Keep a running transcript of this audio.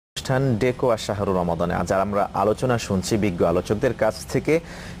অনুষ্ঠান ডেকো আর শাহরুর রমাদানে আজ আমরা আলোচনা শুনছি বিজ্ঞ আলোচকদের কাছ থেকে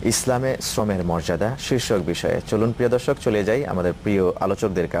ইসলামে শ্রমের মর্যাদা শীর্ষক বিষয়ে। চলুন প্রিয় দর্শক চলে যাই আমাদের প্রিয়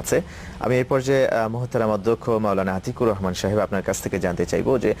আলোচকদের কাছে। আমি এই পর্যায়ে মুহতারাম অধ্যক্ষ মাওলানা আতিকুর রহমান সাহেব আপনার কাছ থেকে জানতে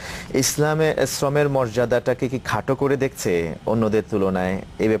চাইবো যে ইসলামে শ্রমের মর্যাদাটাকে কি খাটো করে দেখছে অন্যদের তুলনায়,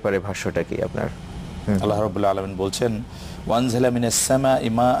 এই ব্যাপারে ভাষ্যটা কি আপনার? আল্লাহ রাব্বুল আলামিন বলছেন ওয়ানজালা মিনাস সামাই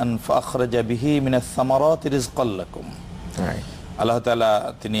মাআন ফাআখরাজা বিহি মিনাস সামারাতি রিজকাল লাকুম। আল্লাহ তাআলা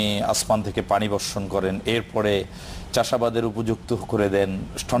তিনি আসমান থেকে পানি বর্ষণ করেন, এরপরে চাষাবাদের উপযুক্ত করে দেন,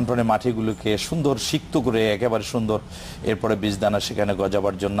 ঠনঠনে মাটিগুলোকে সুন্দর সিক্ত করে একেবারে সুন্দর, এরপরে বীজদানা সেখানে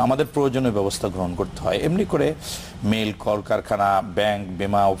গজাবার জন্য আমাদের প্রয়োজনীয় ব্যবস্থা গ্রহণ করতে হয়। এমনি করে মিল, কলকারখানা, ব্যাংক,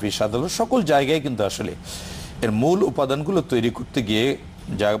 বীমা, অফিস, আদালত সকল জায়গায় কিন্তু আসলে এর মূল উপাদানগুলো তৈরি করতে গিয়ে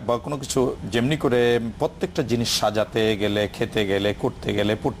যা বা কোনো কিছু যেমনি করে প্রত্যেকটা জিনিস সাজাতে গেলে, খেতে গেলে, করতে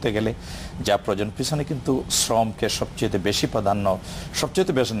গেলে, পড়তে গেলে যা প্রয়োজন, পিছনে কিন্তু শ্রমকে সবচেয়ে বেশি প্রাধান্য,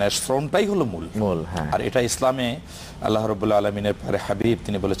 সবচেয়ে বেশি নেয়, শ্রমটাই হলো মূল। আর এটা ইসলামে আল্লাহ রাব্বুল আলামিনের পরে হাবিব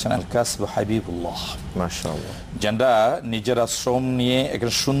তিনি বলেছেন আল কাসবু হাবিবুল্লাহ, মাশাআল্লাহ। যারা নিজেরা শ্রম নিয়ে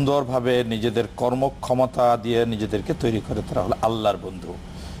একটা সুন্দরভাবে নিজেদের কর্মক্ষমতা দিয়ে নিজেদেরকে তৈরি করে, তারা হলো আল্লাহর বন্ধু,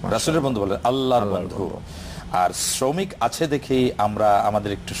 রাসূলের বন্ধু বলে আল্লাহর বন্ধু। আর শ্রমিক আছে দেখেই আমরা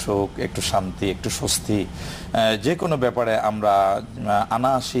আমাদের একটু সুখ, একটু শান্তি, একটু স্বস্তি, যে কোনো ব্যাপারে আমরা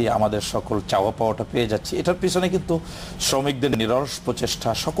অনায়াসেই আমাদের সকল চাওয়া পাওয়াটা পেয়ে যাচ্ছি। এটার পিছনে কিন্তু শ্রমিকদের নিরলস প্রচেষ্টা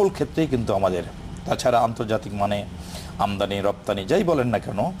সকল ক্ষেত্রেই কিন্তু আমাদের। তাছাড়া আন্তর্জাতিক মানে আমদানি রপ্তানি যাই বলেন না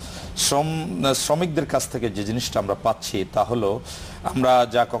কেন, শ্রমিকদের কাছ থেকে যে জিনিসটা আমরা পাচ্ছি তা হলো আমরা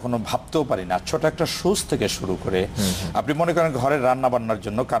যা কখনো ভাবতেও পারি না। ছোট একটা সুচ থেকে শুরু করে আপনি মনে করেন ঘরের রান্না বান্নার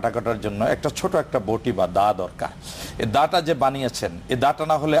জন্য, কাটার জন্য একটা ছোট একটা বটি বা দা দরকার। এই দাটা যে বানিয়েছেন, এই দাটা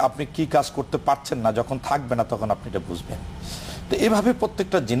না হলে আপনি কি কাজ করতে পারছেন না, যখন থাকবে না তখন আপনি এটা বুঝবেন। তো এভাবে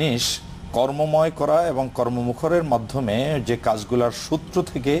প্রত্যেকটা জিনিস কর্মময় করা এবং কর্মমুখরের মাধ্যমে যে কাজগুলোর সূত্র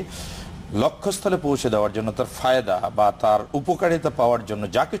থেকে লক্ষ্যস্থলে পৌঁছে দেওয়ার জন্য, তার ফায়দা বা তার উপকারিতা পাওয়ার জন্য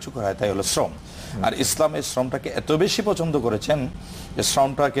যা কিছু করা হয় তাই হলো শ্রম। আর ইসলাম এই শ্রমটাকে এত বেশি পছন্দ করেছেন যে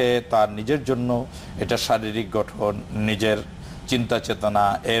শ্রমটাকে তার নিজের জন্য, এটা শারীরিক গঠন, নিজের চিন্তা চেতনা,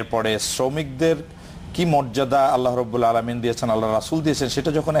 এরপরে শ্রমিকদের কি মর্যাদা আল্লাহ রাব্বুল আলামিন দিয়েছেন, আল্লাহ রাসূল দিয়েছেন,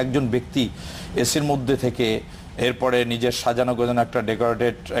 সেটা যখন একজন ব্যক্তি এসির মধ্যে থেকে, এরপরে নিজের সাজানো গোজানো একটা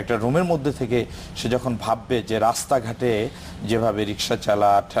ডেকোরেটেড একটা রুমের মধ্যে থেকে সে যখন ভাববে যে রাস্তাঘাটে যেভাবে রিক্সা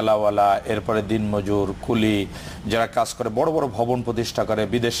চালা, ঠেলাওয়ালা, এরপরে দিনমজুর, কুলি যারা কাজ করে, বড় বড় ভবন প্রতিষ্ঠা করে,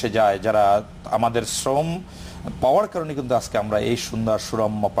 বিদেশে যায় যারা, আমাদের শ্রম পাওয়ার কারণে কিন্তু আজকে আমরা এই সুন্দর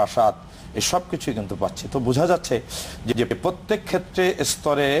সুরম্য প্রাসাদ এই সব কিছুই কিন্তু পাচ্ছি। তো বোঝা যাচ্ছে যে প্রত্যেক ক্ষেত্রে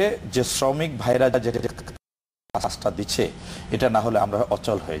স্তরে যে শ্রমিক ভাইরা যে কাজটা দিচ্ছে, এটা না হলে আমরা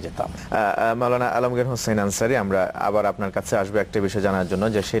অচল হয়ে যেতাম। মাওলানা আলমগীর হোসেন আনসারী, আমরা আবার আপনার কাছে আসবো একটা বিষয় জানার জন্য,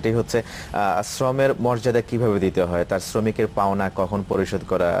 যে সেটি হচ্ছে শ্রমের মর্যাদা কিভাবে দিতে হয়, তার শ্রমিকের পাওনা কখন পরিশোধ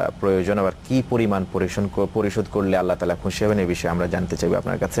করা প্রয়োজন, আবার কি পরিমাণ পরিশোধ করলে আল্লাহ তাআলা খুশি হবেন, এই বিষয়ে আমরা জানতে চাইবো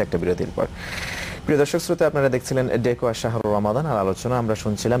আপনার কাছে একটা বিরতির পর। প্রিয় দর্শক শ্রোতা, আপনারা দেখছিলেন ডেকো আর শাহরুর রমাদান, আর আলোচনা আমরা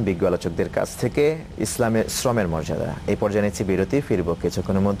শুনছিলাম বিজ্ঞ আলোচকদের কাছ থেকে ইসলামে শ্রমের মর্যাদা। এই পর্যায়ে নিচ্ছি বিরতি, ফিরবো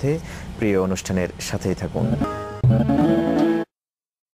কিছুক্ষণের মধ্যে। প্রিয় অনুষ্ঠানের সাথেই থাকুন।